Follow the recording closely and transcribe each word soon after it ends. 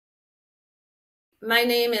My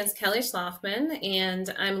name is Kelly Schlafman,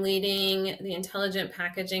 and I'm leading the Intelligent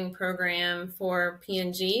Packaging program for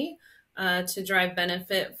P&G to drive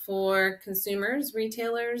benefit for consumers,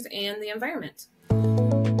 retailers, and the environment.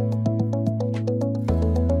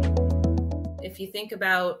 If you think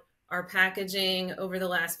about our packaging over the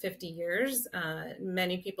last 50 years,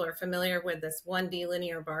 many people are familiar with this 1D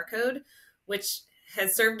linear barcode, which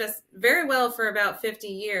has served us very well for about 50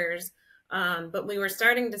 years. But we were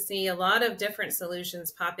starting to see a lot of different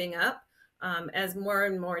solutions popping up as more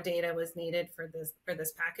and more data was needed for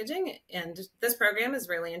this packaging. And this program is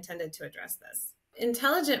really intended to address this.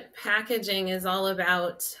 Intelligent packaging is all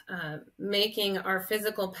about making our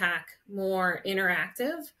physical pack more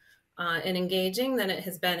interactive and engaging than it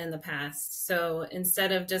has been in the past. So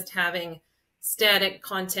instead of just having static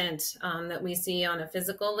content that we see on a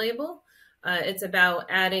physical label, it's about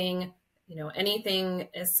adding anything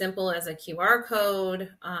as simple as a QR code,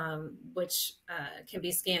 which can be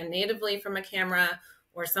scanned natively from a camera,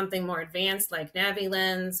 or something more advanced like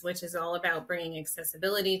NaviLens, which is all about bringing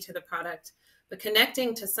accessibility to the product, but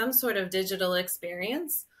connecting to some sort of digital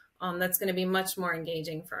experience that's going to be much more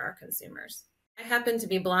engaging for our consumers. I happen to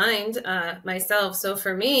be blind myself, so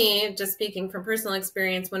for me, just speaking from personal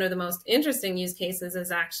experience, one of the most interesting use cases is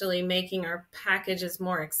actually making our packages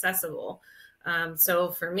more accessible.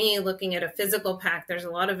 So for me, looking at a physical pack, there's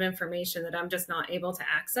a lot of information that I'm just not able to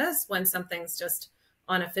access when something's just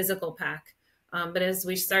on a physical pack. But as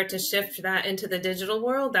we start to shift that into the digital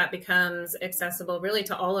world, that becomes accessible really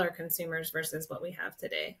to all our consumers versus what we have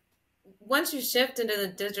today. Once you shift into the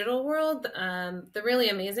digital world, the really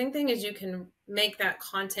amazing thing is you can make that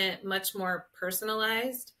content much more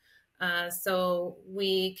personalized. So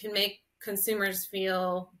we can make consumers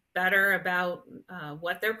feel better about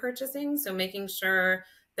what they're purchasing. So making sure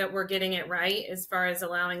that we're getting it right as far as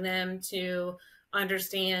allowing them to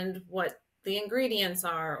understand what the ingredients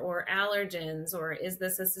are, or allergens, or is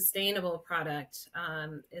this a sustainable product?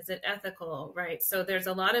 Is it ethical, right? So there's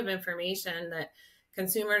a lot of information that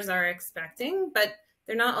consumers are expecting, but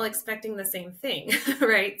they're not all expecting the same thing,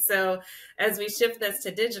 right? So as we shift this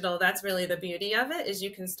to digital, that's really the beauty of it, is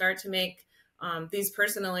you can start to make these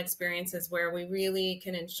personal experiences where we really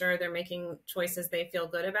can ensure they're making choices they feel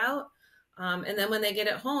good about. And then when they get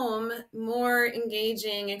it home, more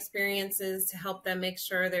engaging experiences to help them make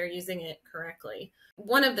sure they're using it correctly.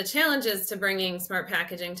 One of the challenges to bringing smart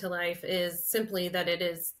packaging to life is simply that it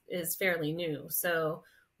is fairly new. So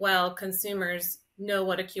while consumers know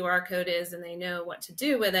what a QR code is and they know what to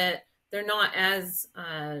do with it, they're not as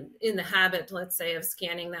in the habit, let's say, of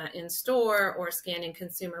scanning that in store or scanning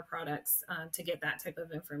consumer products to get that type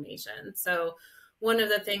of information. So one of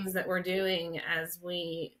the things that we're doing as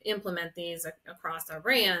we implement these across our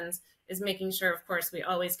brands is making sure, of course, we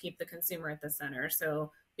always keep the consumer at the center.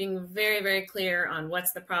 So being very, very clear on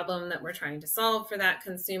what's the problem that we're trying to solve for that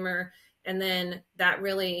consumer. And then that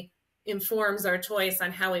really informs our choice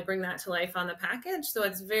on how we bring that to life on the package. So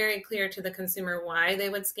it's very clear to the consumer why they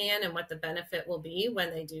would scan and what the benefit will be when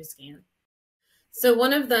they do scan. So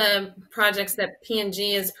one of the projects that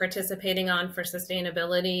P&G is participating on for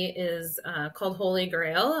sustainability is called Holy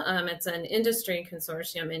Grail. It's an industry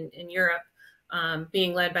consortium in Europe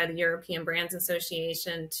being led by the European Brands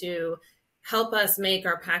Association to help us make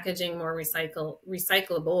our packaging more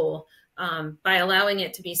recyclable by allowing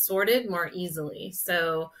it to be sorted more easily.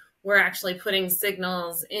 So we're actually putting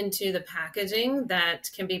signals into the packaging that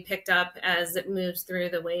can be picked up as it moves through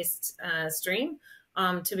the waste stream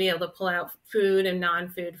to be able to pull out food and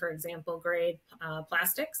non-food, for example, grade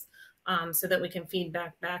plastics, so that we can feed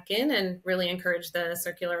back in and really encourage the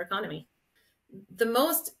circular economy. The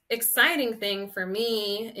most exciting thing for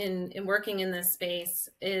me in working in this space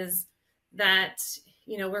is that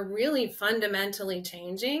we're really fundamentally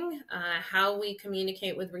changing how we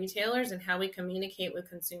communicate with retailers and how we communicate with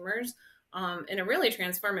consumers in a really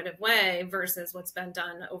transformative way versus what's been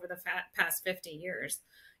done over the past 50 years.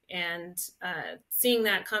 And seeing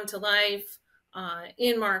that come to life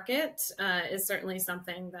in market is certainly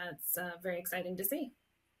something that's very exciting to see.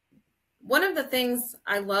 One of the things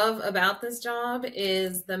I love about this job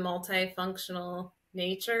is the multifunctional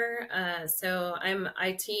nature. So I'm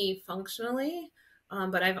IT functionally,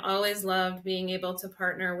 but I've always loved being able to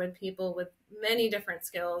partner with people with many different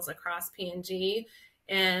skills across P&G.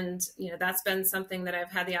 And that's been something that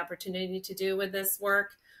I've had the opportunity to do with this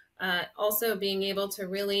work. Also being able to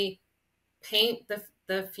really paint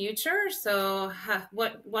the future. So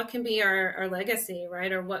what can be our legacy,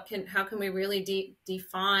 right? Or how can we really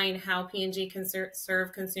define how P&G can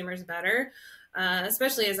serve consumers better?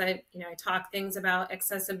 Especially as I talk things about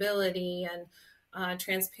accessibility and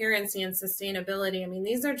transparency and sustainability. I mean,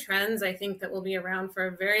 these are trends I think that will be around for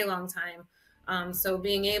a very long time. So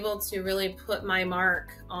being able to really put my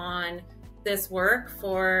mark on this work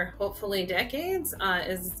for hopefully decades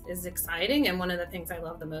is exciting, and one of the things I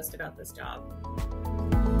love the most about this job.